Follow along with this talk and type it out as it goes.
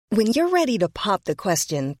When you're ready to pop the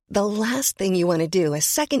question, the last thing you want to do is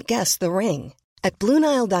second-guess the ring. At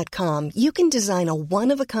BlueNile.com, you can design a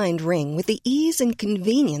one-of-a-kind ring with the ease and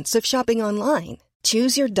convenience of shopping online.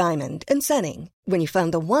 Choose your diamond and setting. When you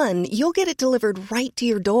find the one, you'll get it delivered right to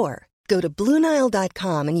your door. Go to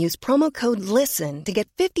BlueNile.com and use promo code LISTEN to get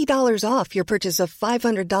 $50 off your purchase of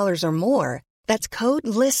 $500 or more. That's code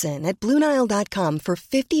LISTEN at BlueNile.com for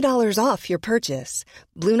 $50 off your purchase.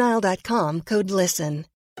 BlueNile.com, code LISTEN.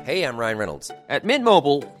 Hey, I'm Ryan Reynolds. At Mint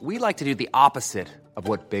Mobile, we like to do the opposite of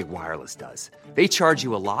what Big Wireless does. They charge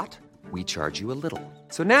you a lot, we charge you a little.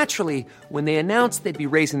 So naturally, when they announced they'd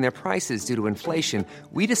be raising their prices due to inflation,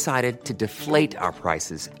 we decided to deflate our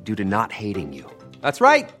prices due to not hating you. That's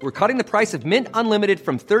right. We're cutting the price of Mint Unlimited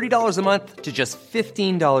from $30 a month to just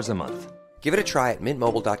 $15 a month. Give it a try at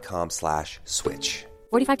mintmobile.com/switch.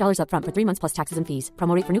 $45 up front for 3 months plus taxes and fees.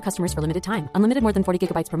 Promo rate for new customers for limited time. Unlimited more than 40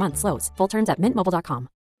 gigabytes per month. Slows full terms at mintmobile.com.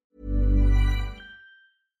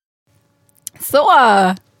 Så,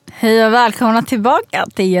 hej och välkomna tillbaka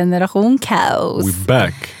till Generation Kaos.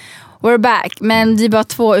 We're back. Men det är bara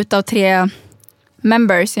 2 utav 3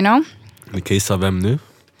 members, you know. Vi kan gissa vem nu.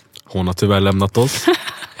 Hon har tyvärr lämnat oss.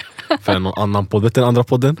 För någon annan podd. Vet du den andra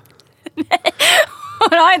podden? Nej,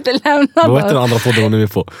 hon har inte lämnat oss. Vad heter den andra podden hon är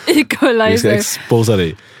med på? Equalizer. Vi ska exposa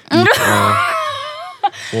dig.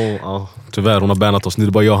 Tyvärr, hon har bannat oss. Nu är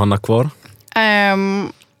det bara jag och Hanna kvar.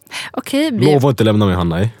 Okej. Lova inte lämna mig,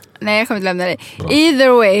 Hanna. Nej, jag kommer inte lämna dig. Bra. Either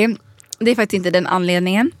way, det är faktiskt inte den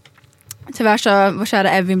anledningen. Tyvärr så har vår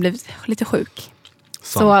kära Evin blivit lite sjuk.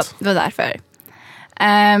 Sant. Så det var därför.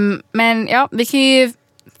 Men ja, vi kan ju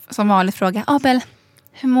som vanligt fråga Abel,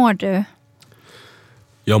 hur mår du?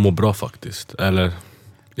 Jag mår bra faktiskt. Eller,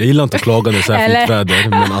 jag gillar inte att klaga när det är så här fint väder.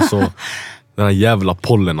 Men alltså, den här jävla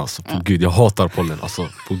pollen alltså. På Gud, jag hatar pollen. Alltså,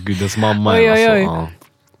 på Gudens mamma. Oj. Ja.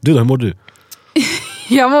 Du då, hur mår du?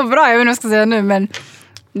 Jag mår bra, jag vet inte vad jag ska säga nu. Men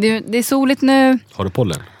det är soligt nu. Har du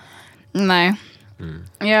pollen? Nej.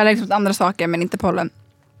 Jag har liksom andra saker, men inte pollen.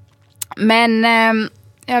 Men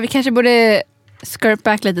ja, vi kanske borde skirt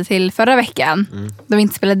back lite till förra veckan. Då vi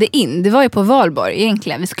inte spelade in. Det var ju på Valborg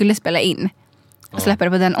egentligen. Vi skulle spela in. Och släppa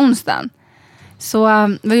det på den onsdagen. Så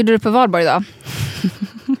vad gjorde du på Valborg då?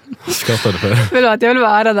 Skattade för det. Förlåt, jag vill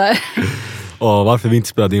vara ära där. Och varför vi inte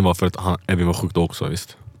spelade in var för att Evin var sjuk då också,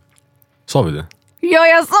 visst? Sa vi det? Ja,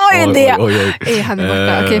 jag sa ju det! Oj. Han är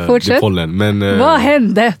borta. Okej, fortsätt. Pollen, men, vad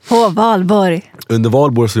hände på Valborg? Under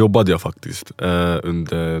Valborg så jobbade jag faktiskt.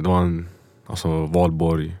 Det var en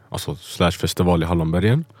Valborg, slash festival i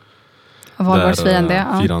Hallonbergen. Valborgsfirande,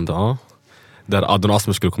 firande, ja. Där Adon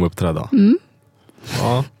Asmus skulle komma uppträda.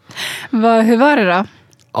 Ja. Hur var det då?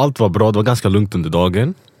 Allt var bra, det var ganska lugnt under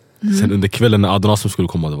dagen. Sen under kvällen när Adon Asmus skulle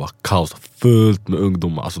komma, det var kaos, fullt med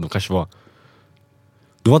ungdomar. Alltså de kanske var...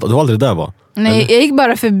 Du var aldrig där, va? Nej, jag gick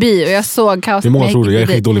bara förbi och jag såg kaos. Hur många tror du? Jag är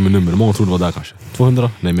skitdålig med nummer. Hur många tror du var där kanske?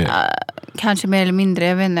 200? Nej, mer. Kanske mer eller mindre,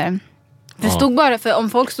 jag vet inte. Det stod bara för om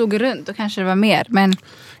folk stod runt då kanske det var mer, men...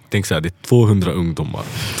 Tänk så här, det är 200 ungdomar.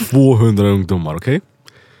 200 ungdomar, okej? Okay?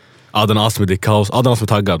 Adon Asmus, det är kaos. Adon Asmus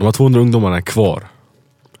taggad. De här 200 ungdomarna är kvar.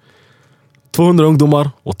 200 ungdomar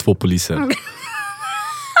och 2 poliser.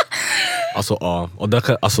 Och det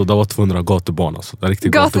var 200 gatubarn. Alltså. Det är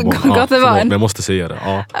riktigt gatubarn. Men jag måste säga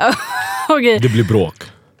det. Okay. Det blir bråk.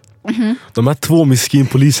 De här 2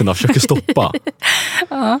 miskinpoliserna försöker stoppa.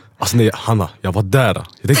 Alltså nej, Hanna, jag var där. Jag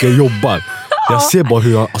tänkte jag jobbar. Jag ser bara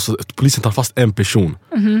hur polisen tar fast en person.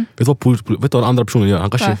 Vet du vad den andra personen gör? Han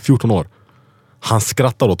kanske är 14 år. Han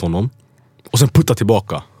skrattar åt honom och sen puttar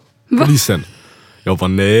tillbaka polisen. Jag bara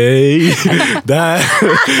nej. Där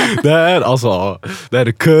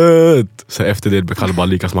är kött. Så efter det blev det bara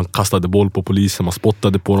lika som man kastade boll på polisen, man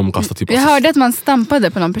spottade på dem och kastade typ. Jag hörde att man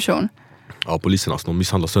stampade på någon person. Ja, polisen de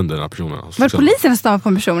misshandlade sönder den här personen. Var polisen stampade på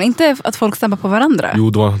en person? Inte att folk stampade på varandra? Jo,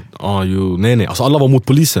 det var nej. Alltså alla var mot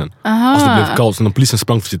polisen. Alltså det blev kaos när polisen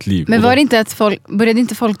sprang för sitt liv. Men var det inte att började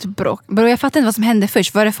inte folk typ bråk? Jag fattar inte vad som hände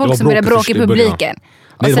först. Var det folk som började bråka i publiken?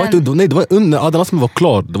 Nej, det var när Adon Asmus var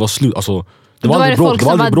klar. Det var slut, alltså. Det var aldrig bråk,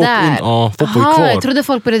 folk där. Folk var kvar. Jag trodde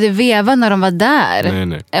folk började veva när de var där.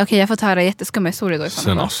 Nej. Okej, jag får ta höra jätteskumma historier då.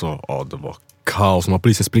 Sen det var kaos. Två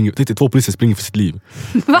poliser springer för sitt liv.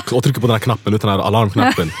 Och trycker på den här knappen, utan den här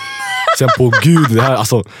alarmknappen. Sen på Gud, det här,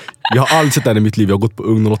 jag har aldrig sett det här i mitt liv. Jag har gått på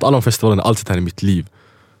Ungdom och alla festivalen, jag har aldrig sett det här i mitt liv.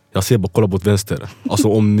 Jag ser bara, kolla på åt vänster.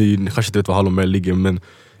 Om ni kanske inte vet var Hallonberg ligger, men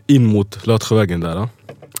in mot Lötsjövägen där.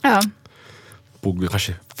 Ja. På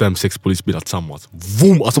kanske 5-6 polisbilar tillsammans.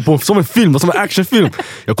 Vroom, som en film, som en actionfilm.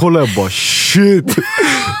 Jag kollade och bara shit.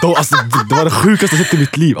 Det var det sjukaste jag sett i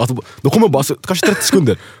mitt liv. De kommer bara kanske 30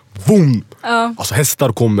 sekunder. Vroom. Alltså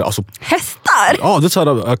hästar kommer. Alltså, Hästar? ja, det är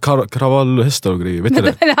såhär kravallhästar och grejer. Vet du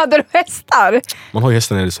det? Men hade du hästar? Man har ju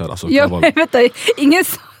hästar nere såhär. Alltså, Ja, men vet du, ingen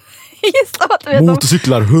stat vet om.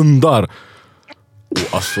 Motorcyklar, hundar. Och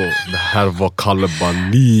alltså det här var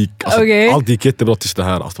kalabalik. Alltså, Okej. allt gick jättebra tills det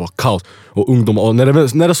här. Alltså, det var kaos. Och ungdomar, och när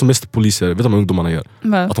det är som mest poliser, vet du vad ungdomarna gör?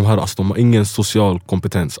 Vad? Att de har ingen social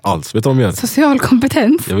kompetens alls. Vet du vad de gör? Social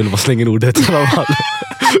kompetens? Jag vill bara slänga in ordet i alla fall.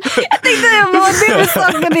 Jag tänkte vad det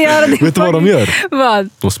saknade göra. Vet du vad de gör? Vad?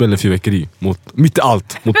 De smäller fyrverkeri mitt i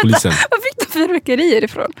allt mot polisen. Var fick du fyrverkerier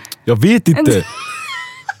ifrån? Jag vet inte.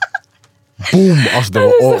 Boom! Alltså, det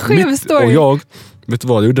är så var, skev story. och jag, vet du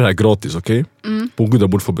vad, jag gjorde det här gratis, okej? På gud, jag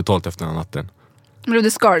borde få betalt efter den här natten. Blev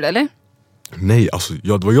du scarred eller? Nej, alltså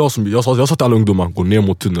det var jag sa till alla ungdomar, gå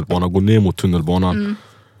ner mot tunnelbanan.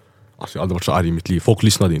 Alltså jag har aldrig varit så arg i mitt liv. Folk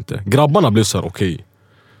lyssnade inte. Grabbarna blev så här, okej.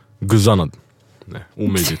 Guzzarna, nej,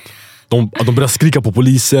 omöjligt. De började skrika på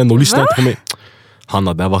polisen, de lyssnade inte på mig.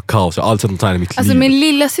 Hanna, det här var kaos, jag har aldrig sett något här i mitt Alltså liv. min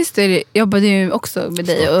lilla syster jobbade ju också med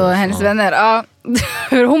dig och hennes vänner. Ja,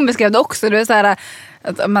 hur hon beskrev det också. Det var så här,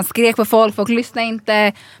 att man skrek på folk lyssnade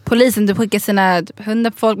inte. Polisen typ skickade sina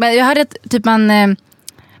hundar på folk. Men jag hörde att typ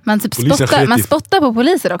man typ spottar på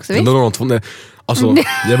poliser också, visst? Alltså,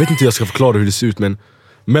 jag vet inte hur jag ska förklara hur det ser ut, men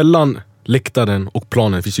mellan läktaren och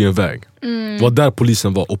planen finns ju en väg. Det var där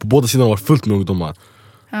polisen var, och på båda sidorna var fullt med ungdomar.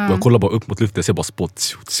 Jag kollar bara upp mot luften, jag ser bara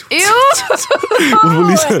spott. Och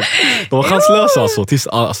polisen, de var chanslösa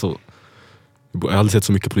alltså. Jag har aldrig sett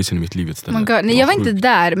så mycket polisen i mitt liv. Nej, jag var inte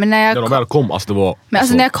där, men när jag kom, alltså det var...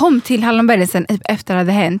 när jag kom till Hallonbergen sen efter det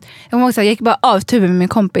hade hänt, jag kommer ihåg att jag gick bara av tuben med min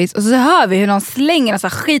kompis och så hör vi hur någon slänger så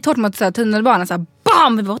skithårt mot så tunnelbanan, så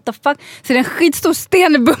bam! Vi bara, what the fuck? Så det är en skitstor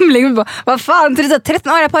sten i bumling. Vi bara, vad fan?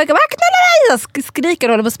 13-åriga pojkar bara, knalla dig! Skriker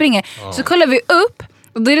och håller på och springer. Så kollar vi upp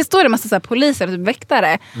och då står det en massa så här poliser och typ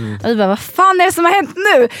väktare. Och vi bara, vad fan är det som har hänt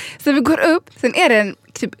nu? Så vi går upp, sen är det en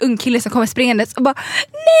typ ung kille som kommer springandes och bara,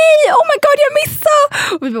 nej, oh my god, jag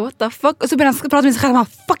missade! Och vi bara, what the fuck? Och så börjar han prata med sig själv, han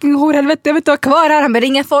fucking horhelvete, jag vet inte vad kvar här. Han börjar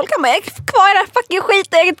ringa folk, han bara, jag är kvar här, fucking skit,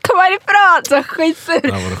 jag kommer härifrån. Så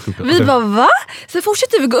skitsur. Vi bara, va? Så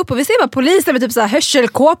fortsätter vi gå upp och vi ser bara poliser med typ så här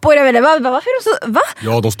hörselkåpor. Jag vet inte, varför är de så, va?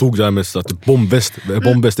 Ja, de stod där med så att bombväst, det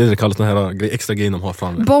är det kallas, den här extra grejen de har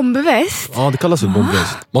framme. Bombväst? Ja, det kallas väl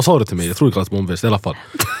bombväst. Man sa det till mig, jag tror det kallas bombväst i alla fall.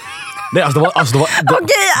 Nej, alltså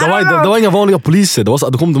det var inga vanliga poliser. Det var så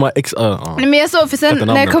att det kom de här Nej, men jag såg, för sen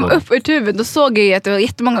när jag kom upp ur tuben, då såg jag att det var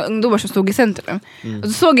jättemånga ungdomar som stod i centrum. Och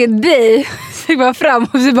så såg jag dig, så jag bara fram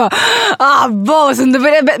och så bara, boss.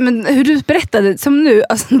 Men hur du berättade som nu,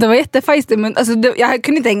 alltså, det var jättefeistigt, men alltså, jag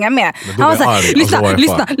kunde inte hänga med. Han var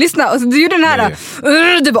såhär, lyssna. Och så du gjorde den här,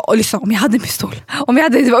 du bara, lyssna, om jag hade en pistol, om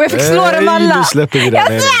jag fick slå dem alla. Nu släpper vi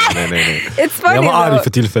det. Nej. Jag var arg för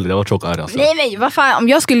tillfället, jag var tjock arg alltså. Nej, vad fan, om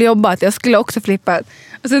jag skulle jobba, jag skulle också flippa.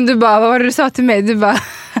 Och sen du bara, vad var det du sa till mig? Du bara,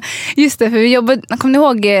 just det, för vi jobbade, kommer ni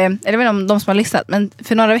ihåg, eller jag vet inte om de som har lyssnat, men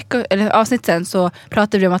för några veckor, eller avsnitt sen, så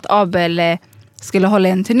pratade vi om att Abel skulle hålla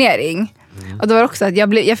en turnering. Och det var också att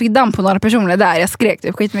jag fick damm på några personer där, jag skrek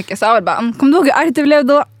typ skitmycket. Så Abel bara, kom du ihåg hur argt det blev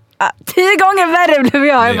då? 10 gånger värre blev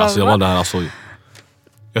jag. Nej, alltså jag var där, alltså.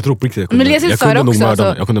 Jag tror på riktigt jag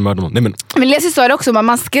kunde mörda någon. Nej, men Lesis sa det också,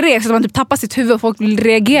 man skrek så att man typ tappade sitt huvud och folk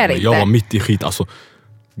reagerade inte. Jag var mitt i skit, alltså.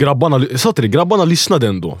 Grabbarna lyssnade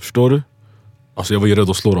ändå, förstår du? Alltså jag var ju rädd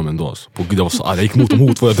att slå dem ändå alltså. På gud, jag var så arg, jag gick mot dem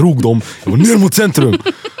hot, jag drog dem. Jag var ner mot centrum.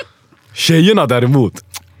 Tjejerna däremot,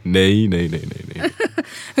 nej.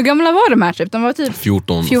 Hur gamla var de här typ? De var typ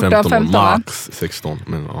 14 15, max 16.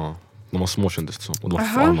 Men ja, de var små kändes det som. Och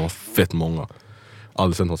de var fett många.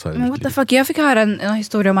 Aldrig sett något så här. Men what the fuck, jag fick höra en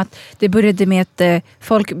historia om att det började med att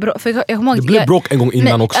folk... Det blev bråk en gång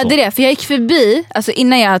innan också. Ja, det är det, för jag gick förbi, alltså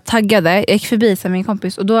innan jag taggade, jag gick förbi med min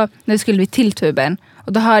kompis, och då när skulle vi till tuben,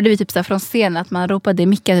 och då hörde vi typ så här från scenen att man ropade i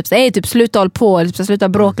micken typ så här, typ sluta håll på, eller typ så här, sluta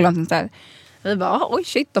bråk eller något där. Vi bara, oj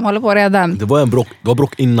shit, de håller på redan. Det var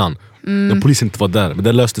bråk innan. När polisen inte var där, men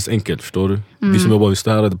det löstes enkelt, förstår du? Vi som jobbade, vi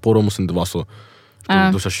störde på dem och sen det var så.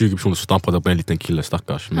 Då 20 personer så stampade på en liten kille,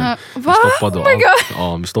 stackars. Men vi stoppade.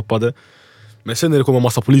 Vi stoppade. Men sen när det kommer en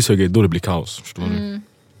massa poliser, då det blir kaos, förstår du?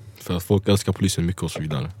 För att folk älskar polisen mycket och så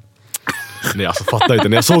vidare. Nej, alltså fattar inte.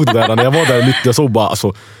 När jag såg det där, när jag var där, jag såg bara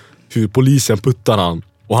alltså, hur polisen puttar han.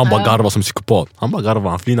 Och han bara garvar som psykopat. Han bara garvar,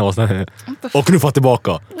 han flinar och sådär. Och nu får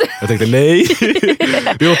tillbaka. Jag tänkte, nej.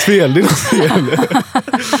 Det var fel, det är något fel.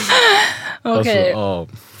 Okej.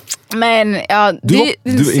 Alltså, men ja,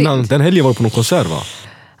 du innan den helgen var du på någon konsert, va?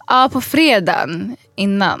 Ja, på fredagen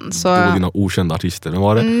innan så... Det var dina okända artister, vem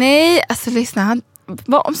var det? Nej, alltså lyssna,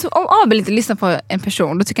 om Abel inte lyssnar på en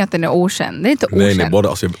person, då tycker jag att den är okänd. Det är inte okänd. Nej,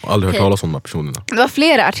 alltså, jag har aldrig hört talas om de här personerna. Det var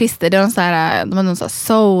flera artister, det var de var någon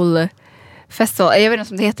soul festival. Jag vet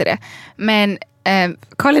inte om det heter det. Men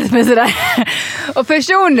kolla lite med sådär. Och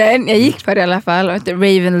personen jag gick på det i alla fall heter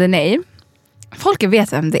Raven Lenae. Folk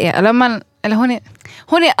vet vem det är. Eller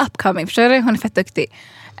hon är upcoming, förstår du? Hon är fett duktig.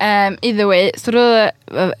 Either way, så då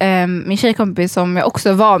min tjejkompis som jag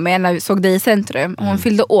också var med när vi såg dig i centrum, hon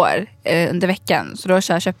fyllde år under veckan, så då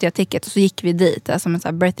köpte jag ticket och så gick vi dit som en sån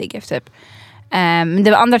här birthday gift typ. Men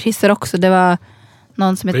det var andra artister också, det var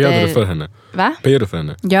någon som hette... Pejade du för henne? Va? Pejade du för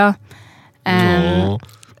henne? Ja.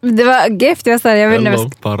 Det var gift, jag sa, jag vet inte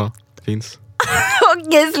vad... Para, finns.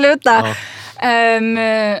 Okej, sluta.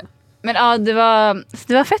 Men ja, det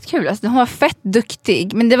var fett kul, alltså, hon var fett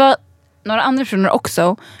duktig, men det var några andra personer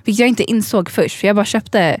också, vilket jag inte insåg först, för jag bara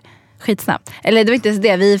köpte skitsnabbt. Eller det var inte ens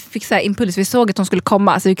det, vi fick så här impuls, vi såg att hon skulle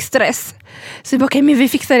komma, så vi fick stress. Så vi bara, okej, men vi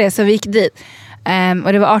fixar det, så vi gick dit.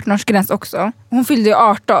 Och det var 18-årsgräns också. Hon fyllde ju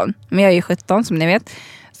 18, men jag är ju 17 som ni vet.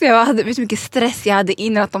 Så jag hade vet mycket stress jag hade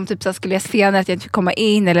innan, att de typ så här skulle jag senare att jag inte fick komma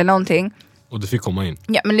in eller någonting. Och du fick komma in?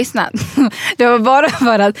 Ja, men lyssna. Det var bara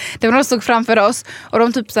för att det var någon som stod framför oss och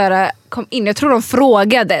de typ så här kom in. Jag tror de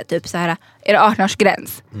frågade typ så här, är det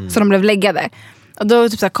 18-årsgräns? Så de blev läggade. Och då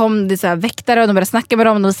typ så här kom det så här väktare och de började snacka med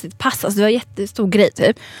dem och de sitt pass. Alltså det var en jättestor grej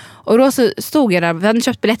typ. Och då så stod jag där, vi hade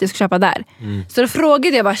köpt biljetter, vi skulle köpa där. Så då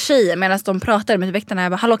frågade jag bara tjejen medan de pratade med väktarna.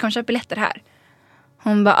 Jag bara, hallå, kan man köpa biljetter här?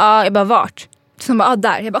 Hon bara, ja. Jag bara, vart? Så hon bara,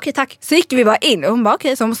 där. Jag bara, okej, tack. Så gick vi bara in och hon bara,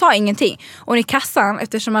 okej. Så hon sa ingenting. Och i kassan,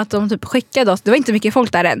 eftersom att de typ skickade oss, det var inte mycket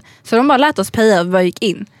folk där än. Så de bara lät oss peja och vi bara gick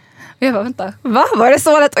in. Och jag bara, vänta, va? Var det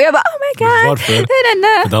så lätt? Och jag bara, oh my god. Varför?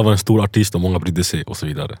 Det där var en stor artist och många brydde sig och så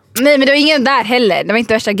vidare. Nej, men det var ingen där heller. Det var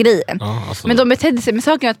inte värsta grejen. Ja, alltså. Men de betedde sig med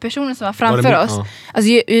saken att personen som var framför oss,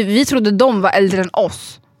 alltså, vi trodde de var äldre än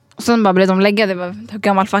oss. Och sen bara blev de läggade. Hur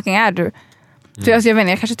gammal fucking är du? Så alltså, jag vet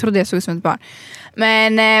inte, jag kanske trodde jag såg ut som ett barn.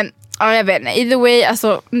 Men ja, jag vet inte. Either way,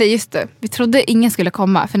 alltså, nej, just det. Vi trodde ingen skulle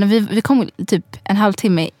komma. För när vi kom typ en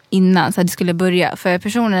halvtimme innan så att det skulle börja. För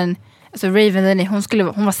personen, alltså Raven,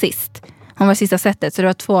 hon var sist. Hon var sista sättet. Så det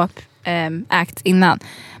var 2 acts innan.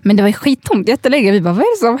 Men det var skittomt jättelänge. Vi bara, vad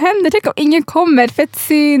är det som händer? Tänk om ingen kommer. Fett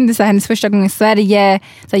synd. Det är så här, hennes första gång i Sverige.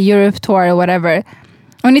 Så här, Europe tour or whatever.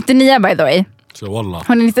 Hon är 99 by the way. Så wallah.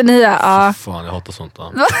 Hon är 99, ja. Fan, jag hatar sånt.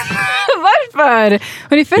 Ja. Varför?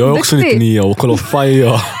 Hon är fett jag är också duktig. 99 och kolla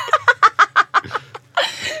fire.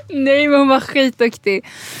 Nej, men hon var skitduktig.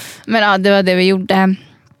 Men ja, det var det vi gjorde.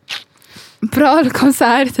 Bra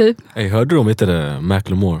konsert typ. Hey, hörde du om det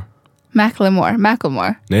Macklemore?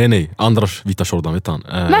 Macklemore. Nej, andras vita shortan, vet han.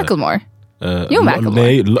 Macklemore. Jo, Macklemore.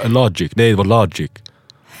 Nej, Logic. Nej, det var Logic.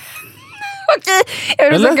 Okej,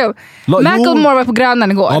 jag vill snacka om. Macklemore var på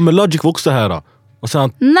Grönan igår. Ja, men Logic var också här. Och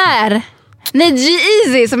sen... När? Nej,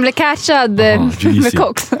 G-Eazy som blev catchad med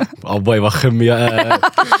koks. Ja, boy, vad skämmig jag är.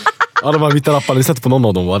 Ja, de här vita rapparna, jag sätter på någon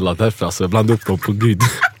av dem alla. Därför alltså, jag blandade upp dem på gud.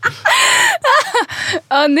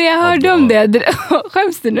 Ja, nej, jag hörde om det.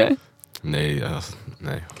 Skäms du nu? Nej. Vad ska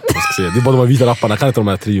jag säga? Det är bara de här vita rapparna, kan inte de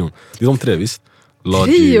här trion. Det är de 3, visst?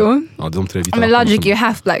 Logic. Trio? Ja, det är de 3 vita men rapparna. Logic är ju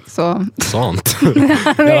half black, så... Sant.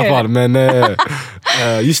 I alla fall, men...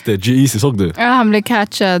 just det, G-Eazy, såg du? Ja, han blev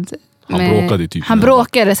catchad. Han bråkade typ. Han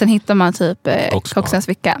bråkade, sen hittade man typ koksens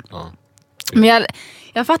ficka. Ja. Men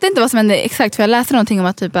jag fattar inte vad som hände exakt, för jag läste någonting om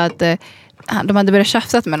att typ att de hade börjat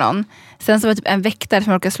tjafsat med någon. Sen så var det typ en väktare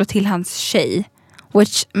som råkade slå till hans tjej.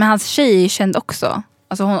 Men hans tjej är känd också.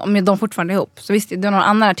 Alltså om de fortfarande är ihop. Så visst, det var någon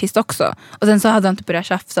annan artist också. Och sen så hade de typ börjat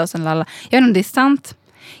tjafsa och sen lalla. Jag vet inte om det är sant.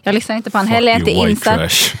 Jag lyssnar inte på han heller, jag är inte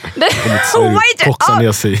insatt. Koxa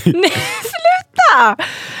ner sig. Nej, sluta!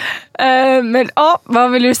 Men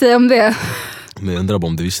vad vill du säga om det? Men jag undrar bara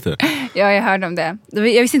om du visste. Ja, jag hörde om det. Jag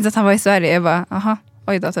visste inte att han var i Sverige. Jag bara, aha,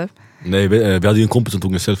 oj då typ. Nej, vi hade ju en kompis som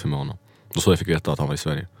tog en selfie med honom. Då så jag fick veta att han var i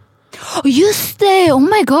Sverige. Just det! Oh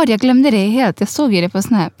my god, jag glömde det helt. Jag såg ju det på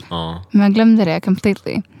Snap. Men jag glömde det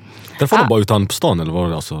completely. Därför de bara ut han på stan, eller var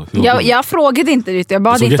det alltså? Jag frågade inte det, jag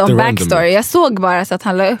bad inte om backstory. Jag såg bara så att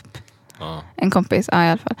han la upp en kompis, i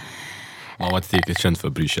alla fall. Man var inte tillräckligt känd för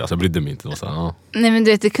att bry sig. Alltså, jag brydde mig inte. Nej, men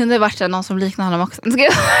du vet, det kunde varit någon som liknade honom också.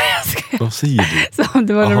 Vad säger du? Så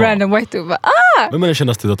det var en random white dude. Vem är den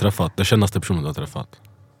kännaste du har träffat? Den kännaste personen du har träffat?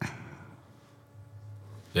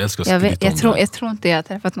 Jag älskar jag tror inte jag har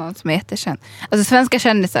träffat någon som är jättekänd. Alltså svenska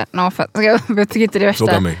kändisar. Jag tycker inte det är värsta.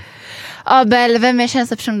 Fråga mig. Bell, vem är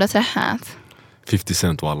kändista person du har träffat? 50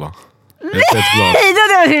 Cent och alla. Jag är helt glad. Nej,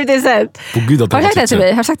 det var 50 Cent. På Gud, har du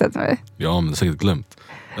sagt det till mig? Ja, men det är säkert glömt.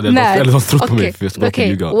 Eller de trott på mig, för jag ska bara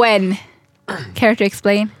ljuga. When? Character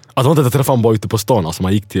explain. Att man inte träffade honom bara ute på stan. Alltså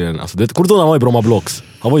man gick till en... Alltså, han var i Bromma Blocks.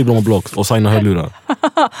 Han var i Bromma Blocks och signade hörlurar.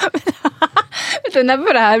 När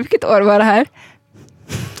var det här? Vilket år var det här?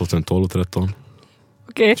 2012, 13.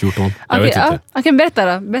 Okej. 14. Jag vet inte. Okej,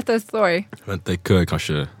 berätta då. Berätta en story. Vänta i kö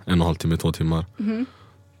kanske 1,5 timme, 2 timmar.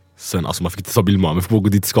 Sen alltså man fick inte ta bild med honom. Vi får gå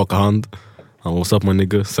dit och skaka hand. Han what's up my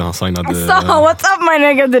nigga. Sen han signade... what's up my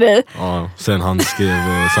nigga till dig? Ja, sen han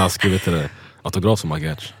skrev till det. Autograf som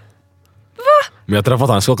Agage. Va? Men jag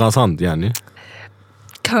träffade han, skakade hans hand, Jenny.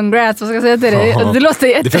 Congrats, vad ska jag säga till dig? Det låter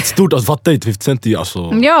Det är fett stort, alltså fattar inte 50 Cent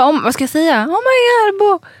alltså. Ja, vad ska jag säga? Oh my god,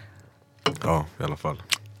 bo. Ja, i alla fall.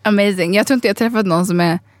 Amazing, jag tror inte jag träffat någon som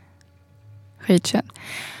är skitkänd.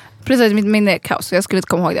 Plus att mitt minne är kaos, så jag skulle inte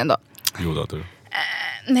komma ihåg det ändå. Jo, det du.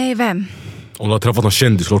 Nej, vem? Om du har träffat någon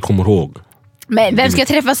kändis, klart kommer ihåg. Men vem ska jag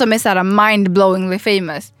träffa som är såhär mind-blowingly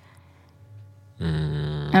famous?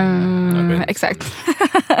 Exakt.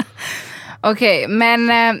 Okej, men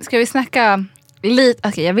ska vi snacka lite...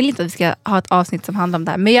 Okej, jag vill inte att vi ska ha ett avsnitt som handlar om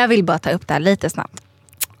det här, men jag vill bara ta upp det här lite snabbt.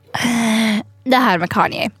 Det här med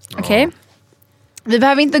Kanye, okej? Vi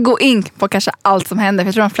behöver inte gå in på kanske allt som hände, för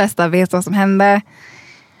jag tror de flesta vet vad som hände.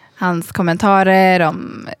 Hans kommentarer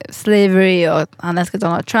om slavery och han älskar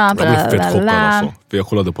Donald Trump. Jag blev fett chockad alltså. För jag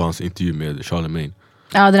kollade på hans intervju med Charlemagne.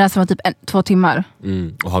 Ja, det där som var typ 2 timmar.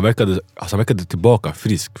 Och han verkade tillbaka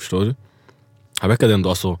frisk, förstår du? Han verkade ändå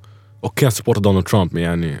alltså... Okej, han supportar Donald Trump, men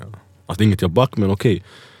yani, alltså, det är inget jag back, men okej.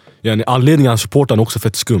 Yani, anledningen han supportar är också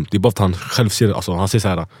fett skumt. Det är bara att han själv ser, alltså, han säger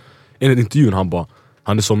såhär. Enligt intervjun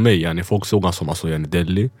han är som mig, yani, folk såg han som alltså, yani,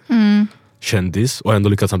 Delhi, kändis, och ändå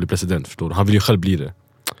lyckades han bli president, förstår du? Han vill ju själv bli det.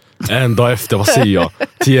 En dag efter, vad säger jag?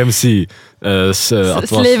 TMC.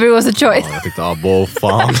 Slavery was a choice. Ja, jag tänkte,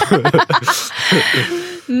 fan.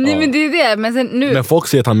 Nej, men det är det. Men, sen, nu... men folk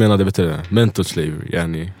säger att han menade, vet du, mental slavery,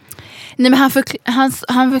 yani. Nej, men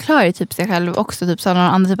han förklarar ju typ sig själv också, typ sa någon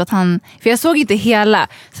annan typ att han, för jag såg inte hela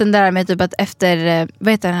sen där med typ att efter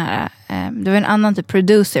vad heter den här det var en annan typ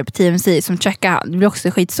producer på TMC som checkade han, det blir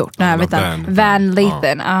också skitstort när vet Van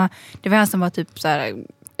Lathan. Det var han som var typ så här,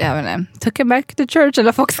 jag vet inte, took him back to church,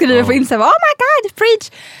 eller folk skriver på Instagram, oh my god,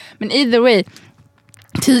 preach. Men either way,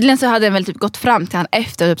 tydligen så hade han väl typ gått fram till han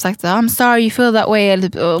efter och typ sagt I'm sorry you feel that way eller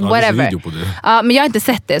typ, whatever. Men jag har inte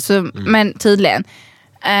sett det så, men tydligen.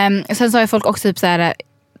 Sen så har ju folk också typ så här,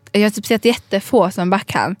 jag har typ sett jättefå som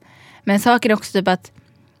backar. Men saker är också typ att,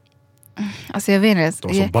 alltså jag vet inte.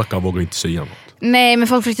 De som backar vågar inte säga något. Nej, men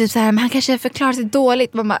folk försöker typ så här, men han kanske förklarar sig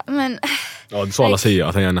dåligt. Man bara, men... Ja, det så alla säger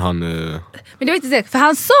att han Men det var inte säkert, för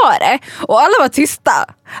han sa det och alla var tysta.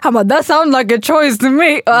 Han bara, that sounds like a choice to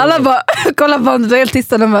me. Och alla bara, kolla på honom, helt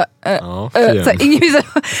tysta. De bara, så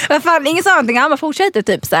ingen sa någonting, han bara fortsätter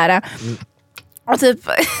typ så här. Och typ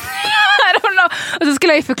I don't know. Och så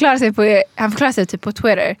skulle han förklara sig typ på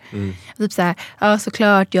Twitter. Och typ så här, ja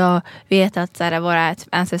såklart jag vet att så här, våra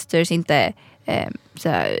ancestors inte så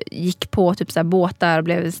här, gick på typ så här, båtar och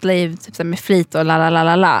blev slave typ så här, med flit och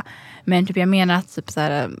la. Men typ jag menar att typ så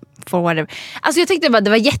här, for whatever. Alltså jag tyckte bara det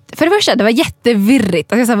var för det första det var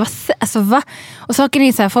jättevirrigt. Alltså va? Och saker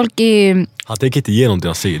är så här, folk är han tänker inte igenom det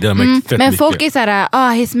han säger. Det men mycket. Folk är så här,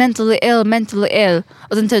 he's mentally ill.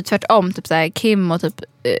 Och sen typ tvärtom typ så här, Kim och typ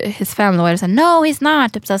his family var så här, no he's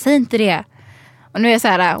not, typ så här, säg inte det. Och nu är jag så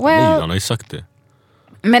här, well, han har ju sagt det.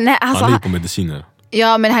 Men alltså, han är på mediciner.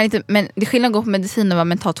 Ja, men han inte, men det är skillnad att gå på mediciner och vara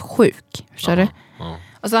mentalt sjuk, förstår du?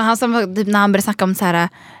 Och så han som typ när han började snacka om så här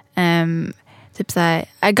typ såhär,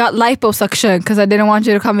 I got liposuction because I didn't want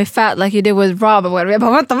you to call me fat like you did with Rob or whatever. Jag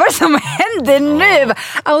bara, vänta, vad är det som händer nu?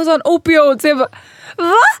 I was on opioids. Jag bara,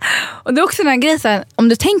 va? Och det är också en grej såhär, om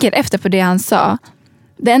du tänker efter på det han sa,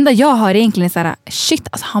 det enda jag har egentligen är såhär, shit,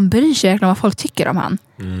 alltså han bryr sig om vad folk tycker om han.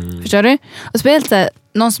 Förstår du? Och speciellt såhär,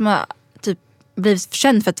 någon som har typ blivit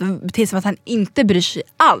känd för att bete som att han inte bryr sig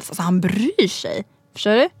alls. Alltså han bryr sig.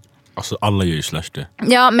 Förstår du? Alltså alla gör ju slash det.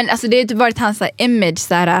 Ja, men alltså det har ju typ varit hans såhär, image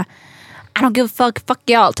såhär, I don't give a fuck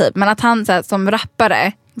y'all typ. Men att han såhär, som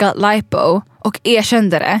rappare got lipo och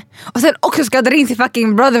erkände det. Och sen också ska dra in sin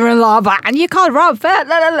fucking brother-in-law bara, and you call Rob fat,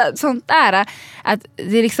 lalala, sånt där. Att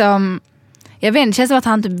det är liksom, jag vet inte, det känns som att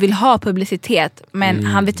han typ vill ha publicitet. Men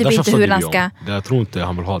han vet typ inte hur han ska. Jag tror inte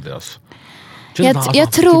han vill ha det alltså.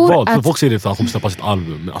 Jag tror att folk säger det för att han kommer släppa sitt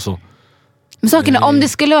album. Men alltså, men saken är, om det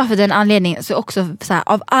skulle vara för den anledningen, så också så här,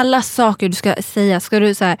 av alla saker du ska säga, ska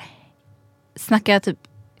du så här, snacka typ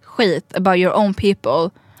skit about your own people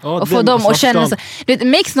och få dem att känna så. Det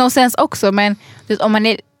makes no sense också, men vet,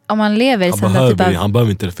 om man lever i sådana typ av... Han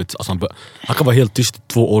behöver inte det, för alltså, han kan vara helt tyst i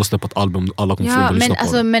 2 år och släppa ett album, alla kommer få lyssna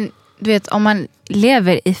på det. Men du vet, om man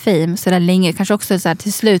lever i fame så där länge, kanske också så här,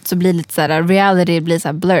 till slut så blir lite så här, reality blir så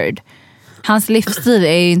här blurred. Hans livsstil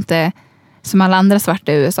är ju inte som alla andra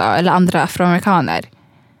svarta i USA eller andra afroamerikaner.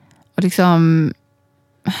 Och liksom,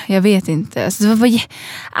 jag vet inte. Alltså, det var I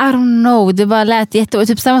don't know. Det bara lät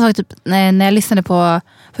typ samma sak typ, när jag lyssnade på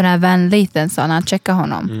den här Van Lathan sa när han checkade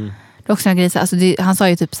honom. Det var också en grej, alltså, han sa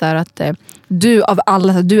ju typ så här att du av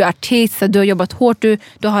alla, du är artist, du har jobbat hårt,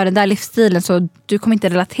 du har den där livsstilen, så du kommer inte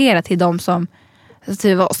relatera till dem som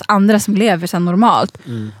till oss andra som lever så normalt.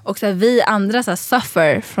 Och så här, vi andra så här,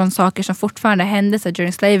 suffer från saker som fortfarande hände så här,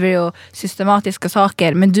 during slavery och systematiska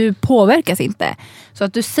saker, men du påverkas inte. Så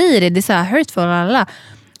att du säger det är så här hurtful alla.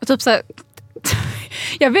 Och typ så här,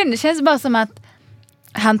 jag vet inte, det känns bara som att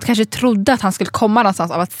han kanske trodde att han skulle komma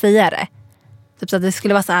någonstans av att säga det. Typ så att det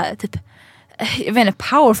skulle vara så här, typ, jag vet inte,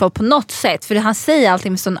 powerful på något sätt, för han säger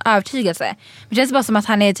allting med sån övertygelse. Men det känns bara som att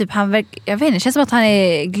han är typ, jag vet inte, det känns som att han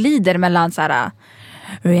är glider mellan så här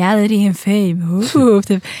reality and fame.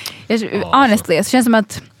 Typ. Honestly, det känns som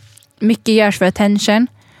att mycket görs för attention,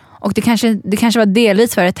 och det kanske var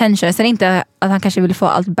delvis för attention. Sen inte att han kanske ville få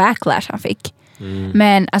allt backlash han fick.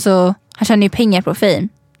 Men alltså, han tjänar ju pengar på fame.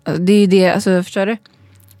 Alltså, det är ju det, alltså, förstår du?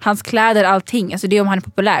 Hans kläder, allting, alltså det är om han är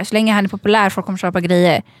populär. Så länge han är populär folk kommer köpa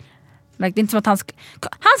grejer. Like, det är inte som att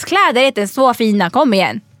hans kläder är inte så fina, kom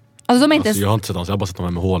igen. Alltså, de är inte jag har inte sett hans, jag har bara sett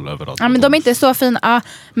dem med hål överallt. Ja, men de är inte så fina,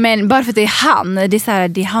 men bara för att det är han, det är så här,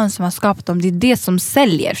 det är han som har skapat dem, det är det som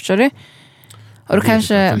säljer, förstår du? Och då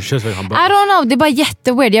kanske I don't know, det är bara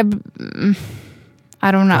jätteweird. I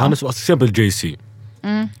don't know. Han är som, till exempel Jay-Z.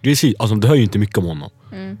 Jay-Z, alltså det hör ju inte mycket om honom.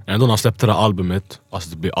 Ändå när han släppte det här albumet,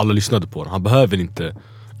 alltså alla lyssnade på det. Han behöver inte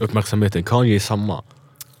uppmärksamheten. Kanye är samma.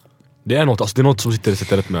 Det är något, alltså det är något som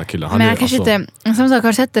sitter rätt med killen. Men han kanske inte, som sagt,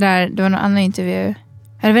 har du sett det där, det var någon annan intervju.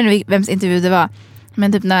 Jag vet inte vems intervju det var,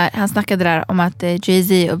 men typ när han snackade där om att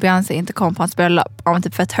Jay-Z och Beyoncé inte kom på hans bröllop, han var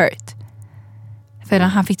typ fett hurt. För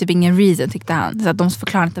han fick typ ingen reason, tyckte han. Så att de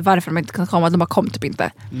förklarade inte varför de inte kunde komma, de bara kom typ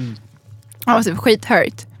inte. Han var typ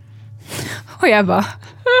skithurt. Och jag bara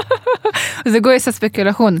och så går ju så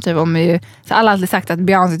spekulationer typ om ju, så alla har alltid sagt att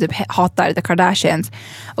Beyoncé typ hatar The Kardashians,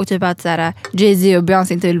 och typ att så här, Jay-Z och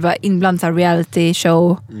Beyoncé inte vill vara inblandade i reality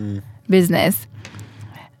show business.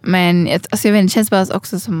 Men alltså, jag vet inte, det känns bara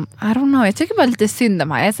också som I don't know, jag tycker bara lite synd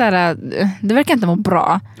om här. Så här, det verkar inte må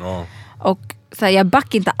bra. Och så här, jag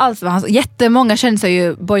backar inte alls vad han, jättemånga känner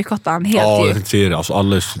ju bojkottar han helt. Ja, jag ser det. Alltså,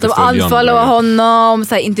 de unfollowar honom,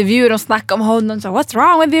 så här, intervjuer och snackar om honom, så what's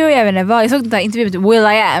wrong with you? Jag vet inte vad. Jag såg den där intervjun med Will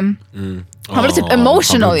I Am. Han blev typ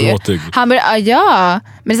emotional ju. Han började, ja.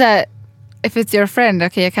 Men så här, if it's your friend,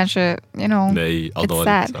 okay, jag kanske, you know, nej, it's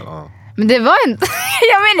sad. Men det var inte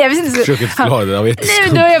jag vet inte. Försök inte förklara det, jag vet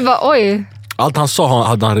inte. Nej, då jag bara, oj. Allt han sa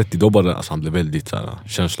hade han rätt i, då bara, alltså, han blev väldigt så här,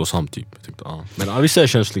 känslosam typ. Tyckte, men vissa är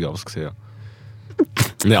känsliga, vad ska jag säga.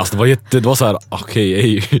 Nej, alltså det var så här,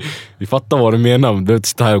 okej, vi fattar vad du menar, men du vet,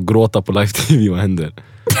 sitta här och gråta på live-tv, vad händer?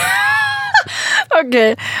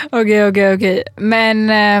 Okej. Men,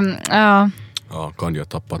 ja. Ja, Kanye har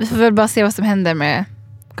tappat. Vi får väl bara se vad som händer med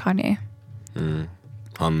Kanye.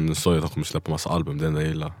 Han sa ju att han kommer släppa massa album, det enda jag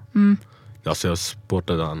gillar. Alltså jag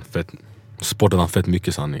sportade han fett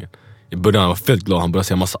mycket, sanningen. I början var jag fett glad, han började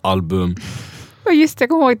säga massa album. Och just det, jag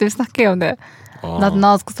kommer ihåg att vi snackade om det. Att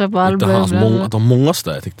någon ska släppa album. Att de många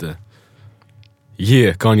där, jag tyckte.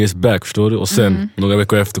 Kanye's back, förstår du? Och sen, några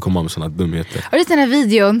veckor efter kom han med sådana dumheter. Och det är den här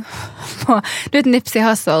videon på, du vet Nipsey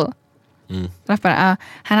Hussle.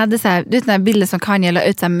 Han hade så här, du vet den här bilden som Kanye la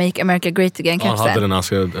ut, så här, Make America Great Again. Han hade den när han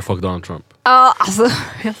skrev Fuck Donald Trump. Ja, alltså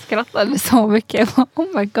jag skrattade så mycket.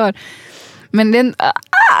 Oh my god. Men det är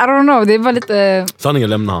I don't know, det är bara lite. Sanningen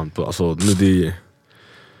lämnar han på, alltså nu det.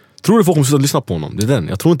 Tror du folk kommer att lyssna på honom? Det är den.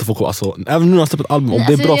 Jag tror inte folk, alltså även nu när han släpper ett album, om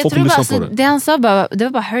det är bra, folk kommer lyssna på det. Det han sa bara, det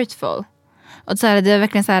var bara hurtful. Och så här, det var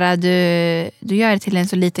verkligen så här, du gör det till en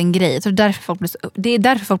så liten grej. Jag tror det är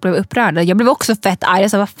därför folk blev upprörda. Jag blev också fett arg.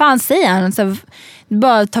 Jag sa, vad fan säger han? Så här,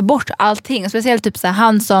 bara ta bort allting. Och speciellt typ så här,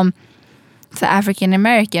 han som så här, African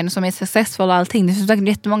American som är successful och allting. Det är säkert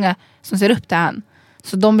jättemånga som ser upp till han.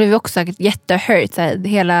 Så de blev också säkert jättehurt, så här,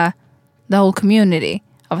 hela the whole community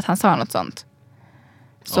av att han sa något sånt.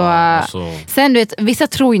 Så sen du vet, vissa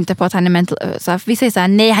tror inte på att han är mental, så här, vissa säger så här,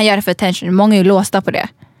 nej han gör det för attention. Många är ju låsta på det.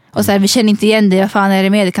 Och så här, vi känner inte igen dig, vad fan är det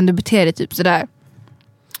med dig, kan du bete dig typ sådär.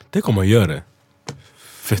 Det kommer att göra det.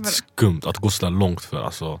 Fett skumt att gå så långt för,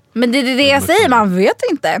 alltså. Men det är det jag säger, man vet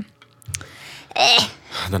inte.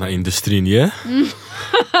 Den här industrin,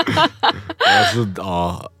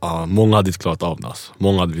 alltså, många hade inte klarat av det, alltså.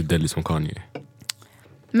 Många hade blivit deadly som Kanye.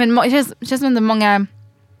 Men det känns som att många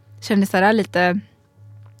kändisar är lite,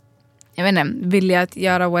 jag vet inte, villiga att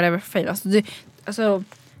göra whatever for fame. Alltså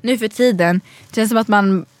nu för tiden det känns som att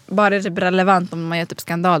man bara är typ relevant om man gör typ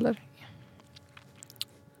skandaler.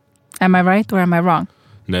 Am I right or am I wrong?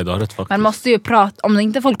 Nej, du har rätt faktiskt. Man måste ju prata, om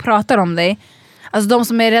inte folk pratar om dig, Alltså de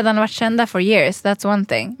som är redan varit kända for years, that's one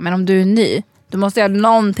thing. Men om du är ny, du måste göra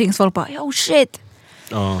någonting så folk bara, oh shit.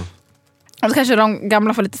 Ja. Och då kanske de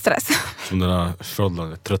gamla får lite stress. Som den där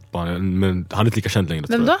Frodlan, trött på han. Men han är inte lika känd längre.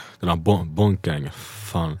 Vem då? Den där Bonkang.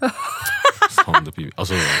 Fan.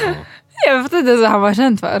 Alltså, ja. Jag vet inte så han var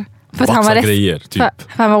känd för. För att han var grejer, typ.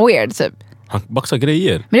 För han var weird, typ. Han baxar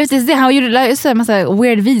grejer. Men det han gjorde så en massa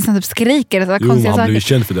weird videos, han typ skriker och så konstiga han saker. blev ju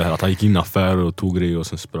känd för det här. Att han gick in i affärer och tog grejer och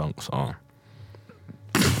sen sprang. Så, ja.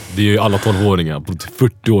 Det är ju alla 12-åringar. På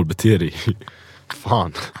 40 år beter dig.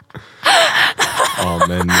 Fan. Ja,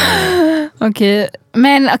 men... Okej.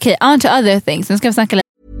 Men okej, on to other things. Nu ska vi snacka lite.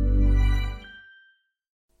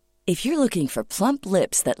 If you're looking for plump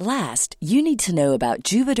lips that last, you need to know about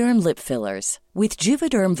Juvederm lip fillers. With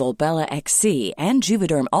Juvederm Volbella XC and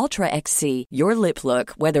Juvederm Ultra XC, your lip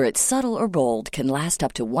look, whether it's subtle or bold, can last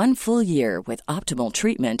up to 1 full year with optimal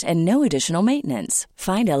treatment and no additional maintenance.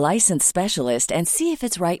 Find a licensed specialist and see if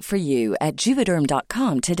it's right for you at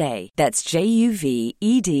Juvederm.com today. That's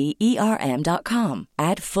JUVEDERM.com.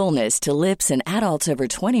 Add fullness to lips in adults over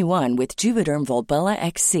 21 with Juvederm Volbella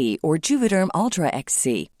XC or Juvederm Ultra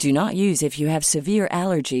XC. Do not use if you have severe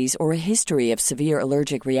allergies or a history of severe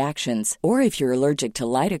allergic reactions, or if you're allergic to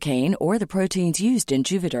lidocaine or the proteins used in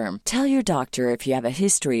Juvederm. Tell your doctor if you have a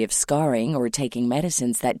history of scarring or taking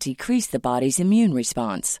medicines that decrease the body's immune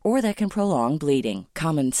response or that can prolong bleeding.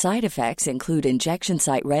 Common side effects include injection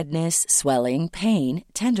site redness, swelling, pain,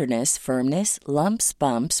 tenderness, firmness, lumps,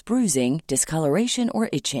 bumps, bruising, discoloration, or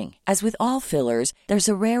itching. As with all fillers, there's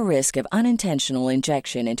a rare risk of unintentional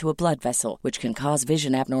injection into a blood vessel, which can cause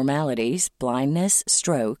vision abnormalities, blindness,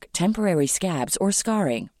 stroke, temporary scabs, or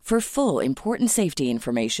scarring. For full, important safety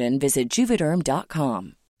information, visit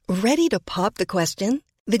Juvederm.com. Ready to pop the question?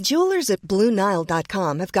 The jewelers at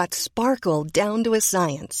BlueNile.com have got sparkle down to a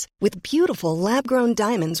science with beautiful lab-grown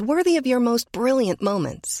diamonds worthy of your most brilliant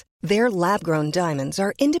moments. Their lab-grown diamonds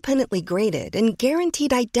are independently graded and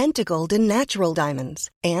guaranteed identical to natural diamonds,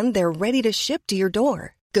 and they're ready to ship to your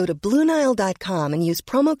door. Go to BlueNile.com and use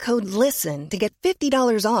promo code LISTEN to get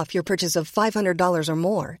 $50 off your purchase of $500 or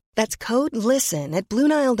more. That's code LISTEN at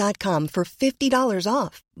BlueNile.com for $50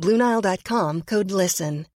 off. BlueNile.com, code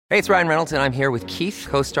LISTEN. Hey, it's Ryan Reynolds, and I'm here with Keith,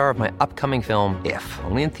 co-star of my upcoming film, If,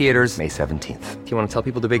 only in theaters May 17th. Do you want to tell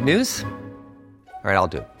people the big news? All right, I'll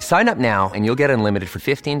do it. Sign up now and you'll get unlimited for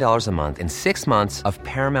 $15 a month and 6 months of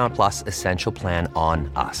Paramount Plus Essential Plan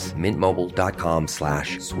on us.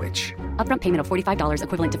 MintMobile.com/switch. Upfront payment of $45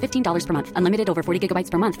 equivalent to $15 per month. Unlimited over 40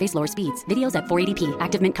 gigabytes per month. Face lower speeds. Videos at 480p.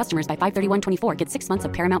 Active Mint customers by 531.24 get 6 months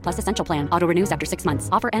of Paramount Plus Essential Plan. Auto renews after 6 months.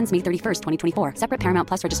 Offer ends May 31st, 2024. Separate Paramount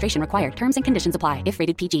Plus registration required. Terms and conditions apply if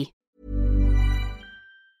rated PG.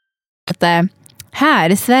 Här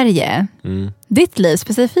i Sverige, ditt liv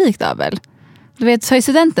specifikt, Abel. Du vet, så är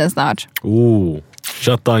studenten snart.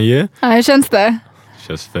 Chattanje. Ja, hur känns det?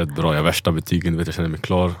 Känns fett bra. Jag har värsta betygen, jag känner mig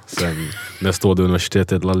klar. Sen nästa år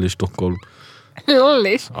universitetet, Lallish, Stockholm.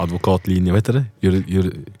 Lallish? Advokatlinje, vad heter det?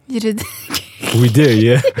 Juridik.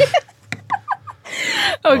 Yeah.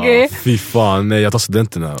 Okej. Fy fan, nej, jag tar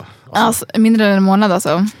studenten här. Alltså, mindre än en månad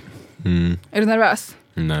alltså. Är du nervös?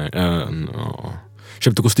 Nej,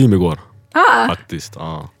 köpte kostym igår. Faktiskt,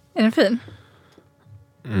 Är den fin?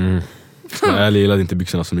 Jag gillade inte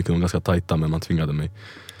byxorna så mycket, de var ganska tajta, men man tvingade mig.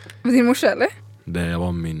 Med din morsa eller? Det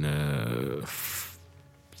var min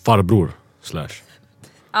farbror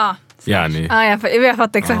Järni. Jag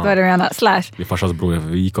fattar exakt vad du menar. Min farsas bror,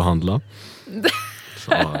 vi gick och handla.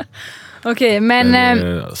 Okej, men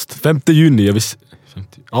 5 juni, jag vill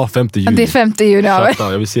 5 juni. det är 5 juni.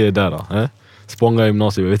 Jag vill se det där. Spånga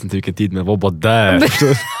gymnasiet, jag vet inte vilken tid, men jag var bara där.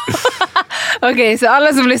 Okej, så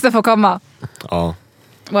alla som lyssnar får komma. Ja.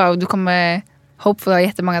 Wow, du kommer hopefully ha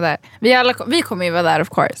jättemånga där. Vi kommer ju vara där, of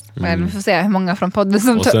course. Men vi får se hur många från podden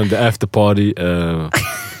som... Och sen det after party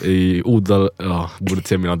i Odal. Borde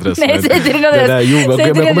se min adress. Nej, säg till din adress. Jag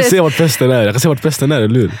kommer se vart festen är. Jag kan se vart festen är,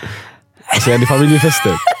 eller hur? Alltså, det är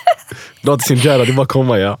familjefesten. Låt sin jära, det bara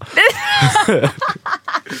komma, ja.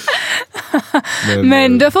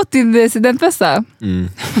 Men du har fått din studentbössa.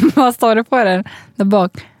 Vad står det på den? Där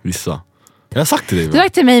bak. Vissa. Jag har sagt till dig. Du har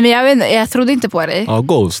sagt till mig, men jag trodde inte på dig. Ja,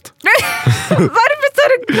 Ghost. Varför sa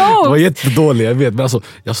du Ghost? Det var jättedåligt, jag vet. Men alltså,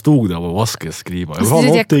 jag stod där och vad ska jag skriva?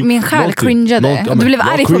 Min själ cringeade. Du blev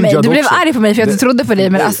arg på mig. Du blev arg på mig för att du trodde på dig.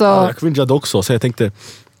 Men alltså... Jag cringeade också, så jag tänkte,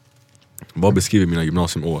 vad beskriver mina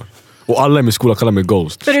gymnasiumår? Och alla i min skola kallar mig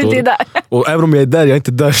Ghost. För du inte är där. Och även om jag är där, jag är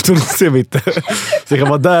inte där, så ser vi inte. Så jag kan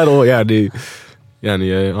vara där och ja.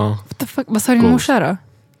 What the fuck? Vad sa din morsa då?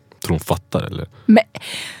 Tror hon fattar, eller? Men...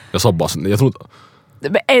 Jag sa bara, jag tror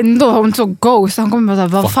men ändå, hon såg Ghost. Han kommer bara,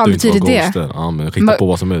 vad fan betyder det? Ja, men skicka på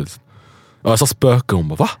vad som helst. Ja, jag sa spöke, hon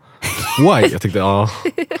bara va? Why? Jag tänkte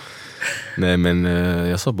nej men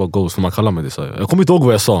jag sa bara ghost för man kallar mig det, sa jag. Jag kommer inte ihåg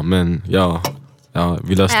vad jag sa, men ja,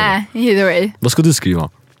 vi löste det. Either way. Vad ska du skriva?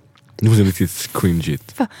 Det var riktigt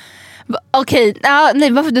cringeigt. Okej,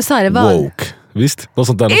 nej, varför du sa det? Woke. Visst? Något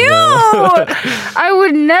sånt där. I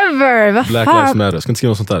would never. Vad Black fan? Lives Matter. Ska inte skriva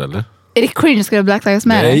något sånt där, eller? Är det cringe att skriva Black Lives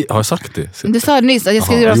Matter? Nej, har jag sagt det? Du sa nyss att jag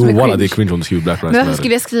skulle skriva som är Jo, cringe. det är cringe om du skriver Black Lives Men varför Matter.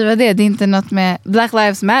 skulle jag skriva det? Det är inte något med Black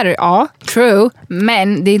Lives Matter. Ja, true.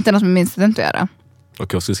 Men det är inte något med min student att göra. Okej,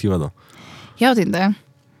 vad ska jag skriva då? Jag vet inte.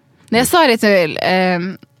 När jag sa det till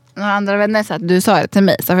några andra vänner så att du sa det till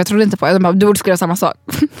mig, så jag trodde inte på det. De bara, du borde skriva samma sak.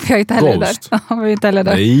 Jag är inte heller Ghost. där. Jag är inte heller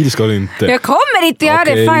där. Nej, det ska du inte. Jag kommer inte göra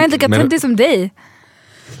det. Okej, Fan, jag är inte lika men- töntig som dig.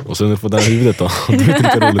 Och sen är det på det här huvudet då. Du vet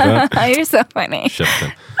inte roligt det här. You're so funny. Käften.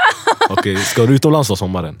 Okej, ska du utomlands då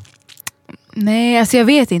sommaren? Nej, alltså jag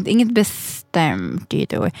vet inte. Inget bestämt.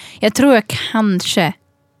 Jag tror jag kanske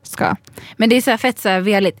ska. Men det är så här fett så här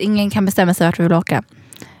veligt. Ingen kan bestämma sig vart vi vill åka.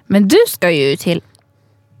 Men du ska ju till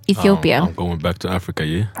Etiopien. I'm going back to Africa,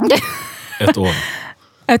 yeah. 1 år.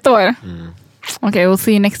 1 år? Okej, we'll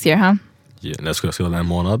see you next year, huh? Yeah, när ska jag vara en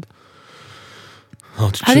månad?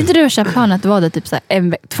 Hade inte du köpt plan att det var det typ så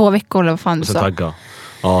här 2 veckor eller vad fan du Och sen sa? tagga.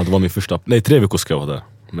 Ja, det var min första. Nej, 3 veckor ska jag vara där.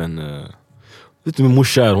 Men vet du, min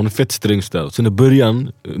morsa är, hon är fett sträng där. Sen i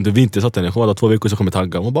början, under vintern satt jag kommer vara där 2 veckor så kommer jag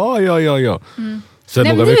tagga. Hon bara ja. Sen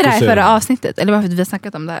Nej, men några du är veckor det här sen- förra avsnittet. Eller varför vi har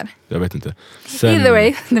snackat om det här? Jag vet inte. Sen, Either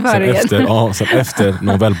way, det var sen det igen. efter, sen efter,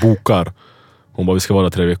 när hon väl bokar, hon bara vi ska vara där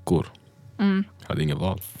 3 veckor. Jag hade ingen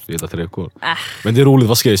val. Vi är där 3 veckor. Men det är roligt,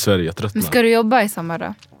 vad ska jag i Sverige? Jag tröttnar. Men ska du jobba i sommar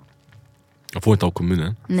då? Jag får inte av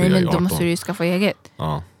kommunen. för Nej, jag är men då 18. måste du ju skaffa eget.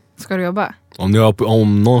 Ja. Ska du jobba?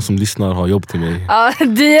 Om någon som lyssnar har jobb till mig. Ja,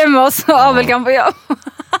 DM oss och Abel kan få jobb.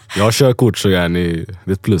 Jag har körkort så är ni,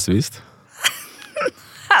 det är ett plus, visst?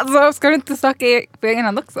 Alltså, ska du inte söka på egen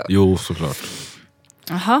hand också? Jo, såklart.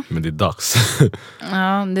 Jaha. Men det är dags.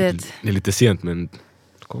 Ja, det. Det är lite sent, men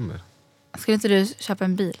det kommer. Skulle inte du köpa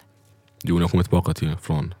en bil? Jo, när jag kommer tillbaka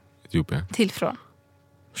från Etiopien. Tillfrån?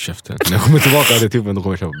 Käften. När jag kommer tillbaka till Etiopien då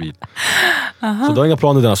kommer jag köpa bil. Så du har inga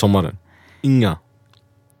planer den här sommaren? Inga?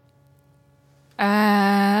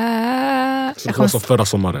 Så det var som förra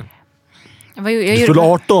sommaren. Du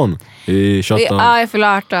fyller 18 i 28. Ja, jag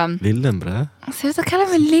fyller 18. Lillen, bre. Sluta kalla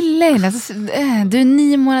mig lille. Alltså, du är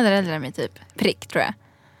 9 månader äldre än mig typ. Prick, tror jag.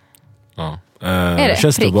 Ja. det? Känns det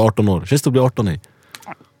att Prick. bli 18 år? Känns det att bli 18 nej?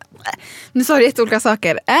 Nu sa du jätteolika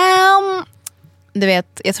saker. Du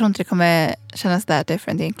vet, jag tror inte det kommer kännas där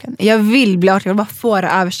different egentligen. Jag vill bli 18, jag vill bara få det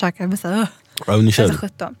överstökat. Jag vill säga, Övningskör. jag är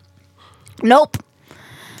 17. Nope.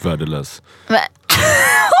 Värdelös. Men,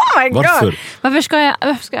 oh my god. Varför? Varför ska jag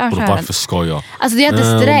överköra den? Varför ska jag? Alltså det är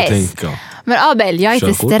inte stress. Tänka. Men Abel, jag är inte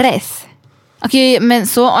Körkort? stress. Okej, men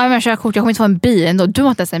så om jag kör kort, jag kommer inte få en bil ändå. Du har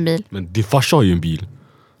inte ens en bil. Men din farsa har ju en bil.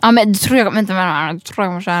 Ja, men du tror jag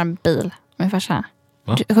kommer köra en bil med min farsa.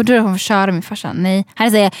 Va? Du tror jag kommer köra min farsa? Nej.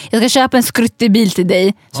 Han säger, jag ska köpa en skruttig bil till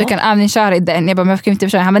dig så jag kan övningsköra i den. Jag bara, men jag kan inte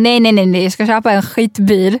köra. Han bara, nej, jag ska köpa en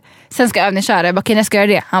skitbil. Sen ska jag övningsköra. Jag bara, okej, när ska jag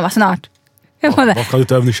göra det? Han var snart. Jag bara, Varför kan du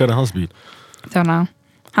inte övningsköra hans bil? han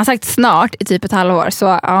har sagt snart i typ ett halvår. Så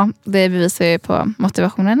ja, det bevisar ju på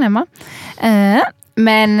motivationen hemma.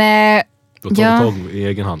 Men Du tar ja. tag i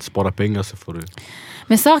egen hand, spara pengar så får du.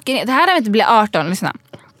 Men saken är, det här är inte bli 18, lyssna.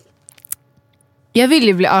 Jag vill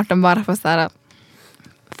ju bli 18 bara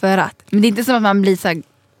för att. Men det är inte som att man blir så här, det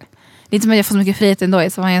är inte som att jag får så mycket frihet ändå.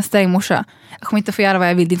 Så har jag en sträng morsa. Jag kommer inte få göra vad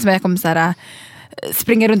jag vill. Det är inte som att jag kommer så här,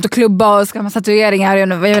 springa runt och klubba och ska ha tatueringar.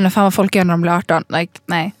 Jag vet inte fan vad folk gör när de blir 18. Like,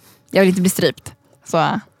 nej, jag vill inte bli strypt. Så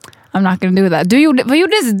I'm not gonna do that. Vad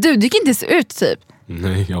gjorde du? Du gick inte ens ut typ.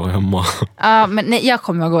 Nej, jag var hemma. Ja, men nej, jag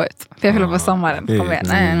kommer att gå ut. För jag fyller på sommaren. Kom igen.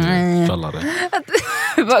 Nej. Tjallare.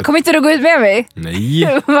 Kommer inte du gå ut med mig? Nej.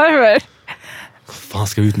 Varför? Fan,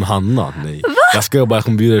 ska vi ut med Hanna? Nej. Jag ska bara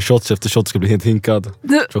bjuda shots efter shots, ska bli helt hinkad.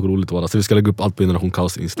 Det var roligt att vara. Så vi ska lägga upp allt på Generation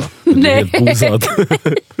Kaos Insta. Du blir Nej. helt bosad.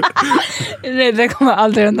 Nej, det kommer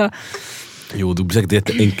aldrig hända. Jo, du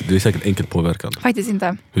är säkert enkelt påverkad. Faktiskt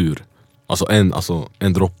inte. Hur? Alltså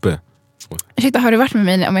en droppe. Ursäkta, har du varit med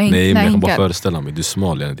mig om jag Nej, men jag kan bara hinkar? föreställa mig. Du är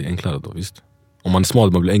smal, det är enklare då, visst? Om man är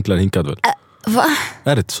smal, man blir enklare hinkad väl? Va?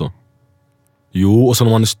 Är det inte så? Jo, och så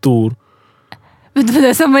när man är stor. Men det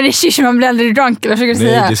är som man är shish, man blir aldrig drunk, eller försöker du Nej,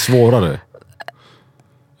 säga? det är svårare.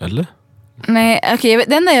 Eller? Nej, okej.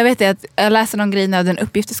 Det enda jag vet är att jag läste någon grej av den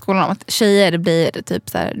uppgift i skolan om att tjejer blir typ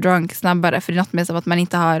så här drunk snabbare. För det är något med så att man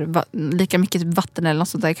inte har lika mycket typ vatten eller något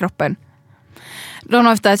sånt där i kroppen. Don't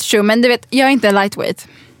know if that's true, men du vet, jag är inte lightweight.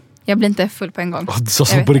 Jag blir inte full på en gång. Du sa Jag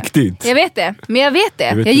så vet på det. riktigt. Jag vet det, men jag vet det.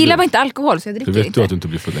 Det vet Jag du gillar det. bara inte alkohol så jag dricker Hur vet inte. du att du inte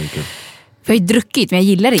blir för enkel? För jag har ju druckit, men jag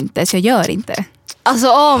gillar inte, så jag gör inte. Alltså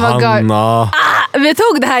oh my god. Hanna. Vi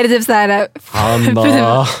tog det här i typ såhär. Hanna.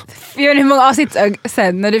 Jag vet inte hur många avsnitt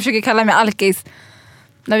sen när du försöker kalla mig alkis.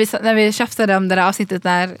 När vi tjafsade om det där avsnittet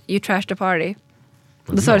när you trashed the party.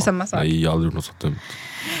 Då sa du samma sak. Nej, jag har aldrig gjort något sånt dumt.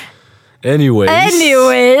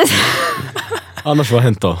 Anyways. Annars vad har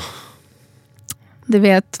hänt då? Du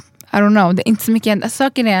vet, I don't know. Det är inte så mycket.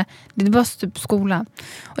 Saken är, det är bara typ skolan.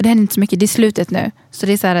 Och det händer inte så mycket. Det är slutet nu. Så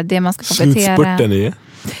det är så här det man ska komplettera. Slutspurten är?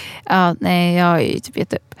 Ja, nej, jag har ju typ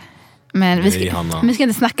gett upp. Men nej, vi ska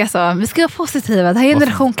inte snacka så. Vi ska vara positiva. Det här är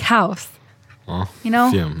generation kaos. Ja, you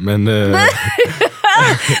know? Fjäm. Men...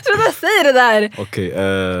 Sluta säga det där. Okej,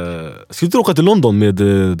 ska du inte åka till London med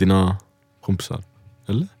dina kompisar?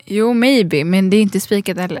 Eller? Jo, maybe. Men det är inte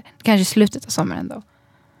spikat heller. Kanske slutet av sommaren då.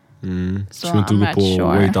 Ska du inte gå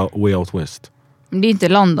på Way Out West? Men det är inte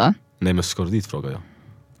London. Nej, men ska du dit, frågar jag.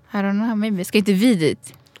 I don't know, maybe. Ska inte vi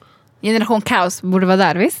dit? Generation kaos borde vara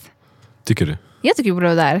där, visst? Tycker du? Jag tycker vi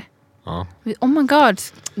borde vara där. Ja. Oh my god,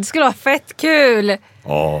 det skulle vara fett kul.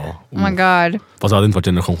 Oh my god. Fast det hade inte varit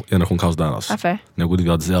generation kaos där alltså. Varför?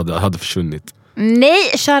 Jag hade försvunnit.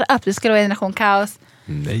 Nej, shut up, det skulle vara generation kaos.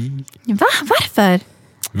 Nej. Va? Varför?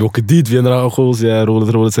 Vi åker dit vid generation, så är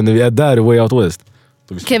roligt. Sen när vi är där i Way Out West.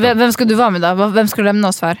 Okej, vem ska du vara med då? Vem ska du lämna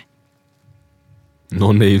oss för?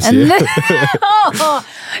 Någon names.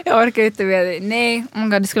 Jag orkar inte med det. Nej, oh my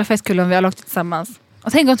god, det skulle vara fett kul om vi alla åkte tillsammans.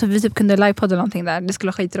 Och tänk om vi typ kunde livepodda någonting där. Det skulle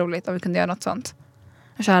vara skitroligt om vi kunde göra något sånt.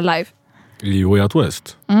 Och köra live. I Way Out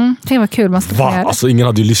West? Tänk vad kul man ska få göra. Alltså ingen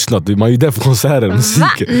hade ju lyssnat. Man är ju där för konserter,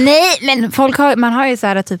 musiken. Nej, men man har ju så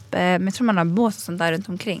här typ, jag tror man har bås och sånt där runt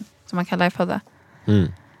omkring. Som man kan livepodda.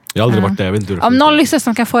 Jag har aldrig varit där, jag vet inte hur det om någon lyssnar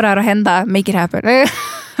som kan få det här att hända, make it happen.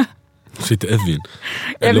 Så heter Evin.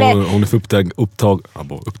 Eller hon är för upptagen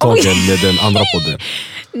med den andra podden.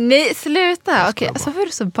 Nej, sluta. Okej, alltså varför är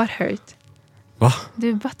du så butthurt? Va? Du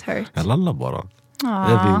är butthurt. Jag lallar bara.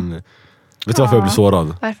 Evin. Vet du varför jag blev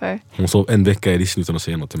sårad? Varför? Hon sov en vecka i risken utan att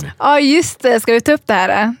säga något till mig. Ja, just det. Ska vi ta upp det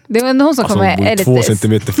här? Det var ändå hon som kom med editis. Hon bor 2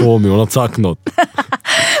 centimeter från mig, hon har inte sagt något.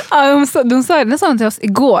 Ja, hon sa det till oss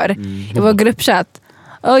igår. Det var gruppchatt.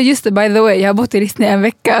 Just det, by the way, jag har bott i Disney en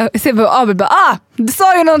vecka. Jag ser på Abel bara, du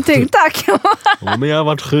sa ju någonting, tack. Men jag har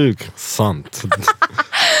varit sjuk, sant.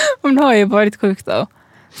 Hon har ju varit sjuk då,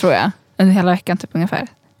 tror jag. Under hela veckan typ ungefär.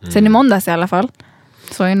 Sen i måndags i alla fall.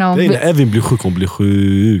 Så när Evin blir sjuk, hon blir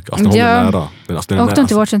sjuk. Alltså hon är nära. Jag åkte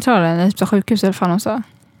till vårdcentralen, typ sjukhus eller fan hon sa.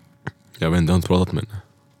 Jag vet inte, jag har inte pratat med henne.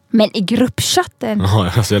 Men i gruppchatten.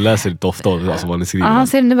 Ja, alltså jag läser lite ofta alltså vad ni skriver. Han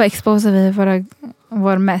ser nu bara exposa vi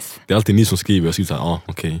vår mess. Det är alltid ni som skriver, jag skriver såhär,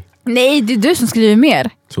 okej. Nej, det är du som skriver mer.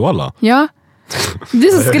 Så alla? Ja. Du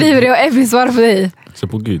som skriver det och Evin svarar på dig. Så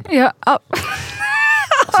på Gud. Ja.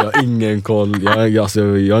 Alltså jag har ingen koll. Jag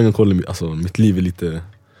har ingen koll. Alltså mitt liv är lite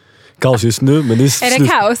kaos just nu, men det är det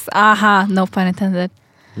kaos? Aha, no pun intended.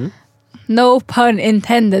 No pun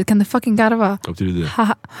intended. Kan du fucking garva? Vad betyder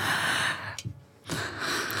det?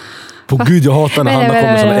 På Gud, jag hatar när Hanna kommer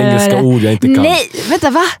med såna engelska ord jag inte kan. Nej, vänta,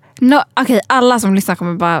 va? No, okej, alla som lyssnar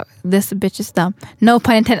kommer bara, this bitch is dumb. No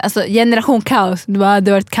pun intended, alltså generation kaos. Det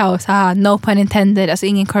var ett kaos, haha, no pun intended. Alltså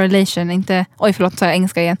ingen correlation, inte, oj förlåt, sa jag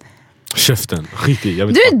engelska igen. Käften, skit i, jag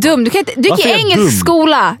vet. Du är dum, du gick i engelsk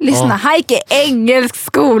skola. Lyssna, han gick i engelsk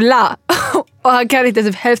skola. Och han kan inte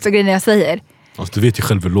typ hälften av grejerna jag säger. Alltså, du vet ju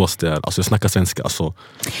själv hur låst det är. Alltså jag snackar svenska, alltså.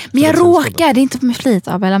 Men jag råkar, det är inte med flit,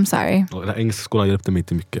 Abel, I'm sorry. Den här engelska skolan hjälpte mig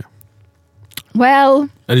inte mycket. Well.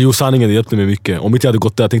 Eller jo, sanningen, det hjälpte mig mycket. Om inte jag hade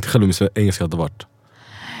gått där, jag tänkte själv hur engelska hade varit.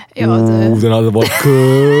 Ja, den hade varit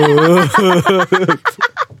kutt.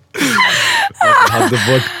 Den hade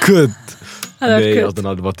varit kutt. Nej, att den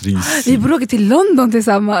hade varit ris. Vi borde åka till London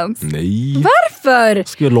tillsammans. Nej. Varför?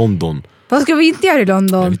 Ska vi London? Vad ska vi inte göra i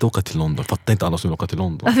London? Jag vill inte åka till London. Fattar inte alla som vill åka till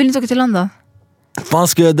London. Varför vill du inte åka till London? Vad fan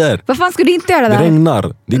ska jag där? Vad fan ska du inte göra där? Det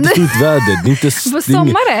regnar. Det är inte fint väder. Det är inte på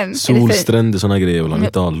sommaren solstränder, såna grejer. Jag vill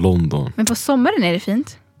inte ha London. Men på sommaren är det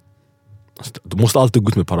fint. Du måste alltid gå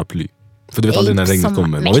ut med paraply. För du vet aldrig när regnet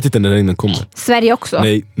kommer. Man vet inte när regnet kommer. Sverige också.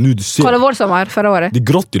 Nej, nu du ser. Kolla vår sommar förra året. Det är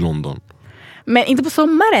grått i London. Men inte på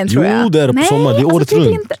sommaren tror jag. Jo, det är på sommaren. Det är året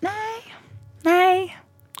runt. Inte. Nej.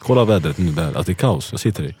 Kolla vädret nu där. Att det är kaos. Jag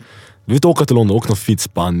säger till dig. Du vill inte åka till London. Åk något fint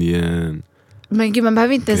Spanien. Men gud, man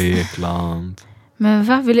behöver inte... Grekland. Men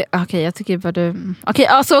vad vill jag... Okej, jag tycker bara du... Okej,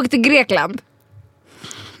 så åk till Grekland.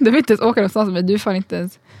 Du vill inte ens åka någonstans, men du får inte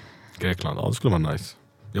ens... Grekland, ja det skulle vara nice.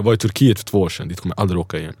 Jag var i Turkiet för 2 år sedan. Dit kommer jag aldrig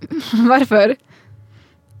åka igen. Varför?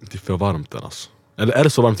 Det är för varmt där alltså. Eller är det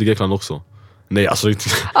så varmt i Grekland också? Nej alltså inte.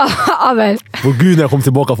 Abel. På Gud, när jag kom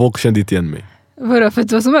tillbaka folk kände inte igen mig. Vadå, för att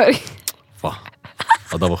du var så mörk? Va?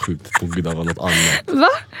 Ja, det var sjukt. På gud, det var något annat. Va?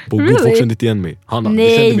 På gud, folk kände inte igen mig.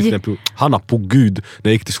 Hanna, på gud,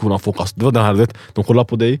 när jag gick till skolan, folk, alltså, det var den här, vet, de kollar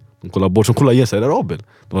på dig, de kollar bort, de kollar igen sig, är det Abel?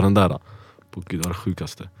 Det var den där. På gud, det var det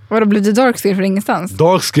sjukaste. Vadå, blev du dark skin för ingenstans?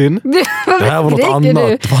 Dark skin? Det här var något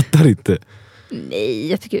annat, fattar inte.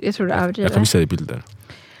 Nej, jag tror du överdriver. Jag kan visa dig bilder.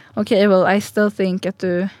 Okej, well, I still think att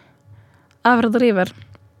du överdriver.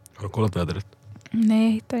 Har du kollat vädret? Nej,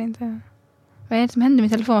 jag hittar inte. Vad är det som händer med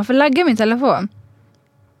min telefon? Varför laggar min telefon?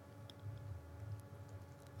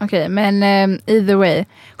 Okej, men either way.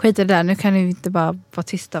 Skit i det där. Nu kan vi inte bara vara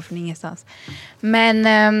tysta från ingenstans. Men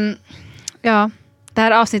ja, det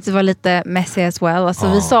här avsnittet var lite messy as well.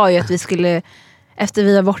 Alltså vi sa ju att vi skulle, efter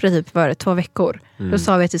vi var borta typ för 2 veckor. Då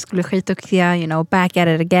sa vi att vi skulle skitduktiga, you know, back at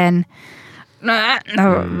it again. Det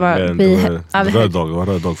var en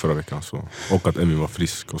röd dag förra veckan så. Och att Emmy var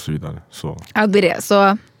frisk och så vidare så. Ja, det är det.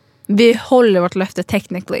 Så vi håller vårt löfte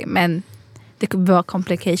technically, men det kommer vara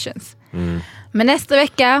complications. Men nästa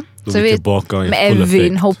vecka då så är vi tillbaka med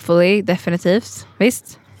Evin, hopefully, definitivt.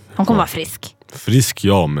 Visst? Hon kommer vara frisk. Frisk,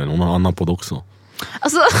 ja, men hon har en annan podd också.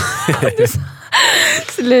 Alltså,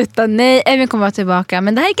 sluta. Nej, Evin kommer vara tillbaka.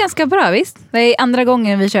 Men det här är ganska bra, visst? Det är andra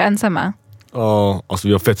gången vi kör ensamma. Ja, alltså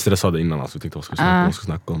vi var fett stressade innan, alltså vi tänkte vad vi ska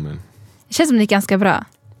snacka om. Men det känns som det är ganska bra.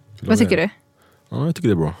 Vad tycker du? Ja, jag tycker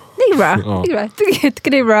det är bra. Det är bra. Ja. Jag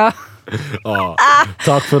tycker det är bra. Ja.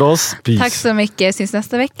 Tack för oss. Peace. Tack så mycket. Syns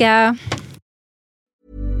nästa vecka.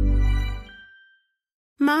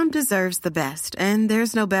 Mom deserves the best, and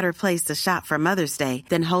there's no better place to shop for Mother's Day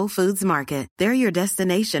than Whole Foods Market. They're your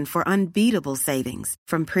destination for unbeatable savings,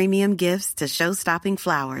 from premium gifts to show-stopping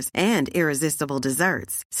flowers and irresistible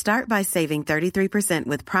desserts. Start by saving 33%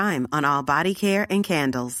 with Prime on all body care and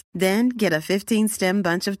candles. Then get a 15-stem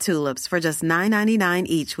bunch of tulips for just $9.99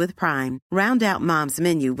 each with Prime. Round out Mom's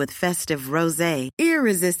menu with festive rosé,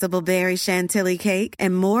 irresistible berry chantilly cake,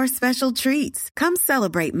 and more special treats. Come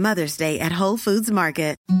celebrate Mother's Day at Whole Foods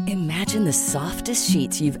Market. Imagine the softest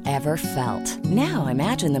sheets you've ever felt. Now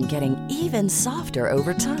imagine them getting even softer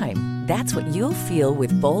over time. That's what you'll feel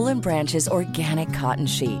with Boll & Branch's organic cotton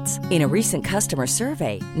sheets. In a recent customer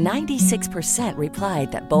survey, 96%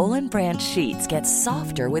 replied that Boll & Branch sheets get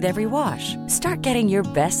softer with every wash. Start getting your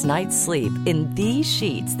best night's sleep in these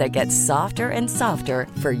sheets that get softer and softer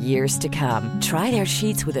for years to come. Try their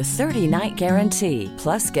sheets with a 30-night guarantee.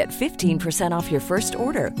 Plus, get 15% off your first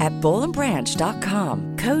order at bollandbranch.com.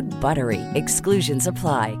 Code BUTTERY. Exclusions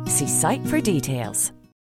apply. See site for details.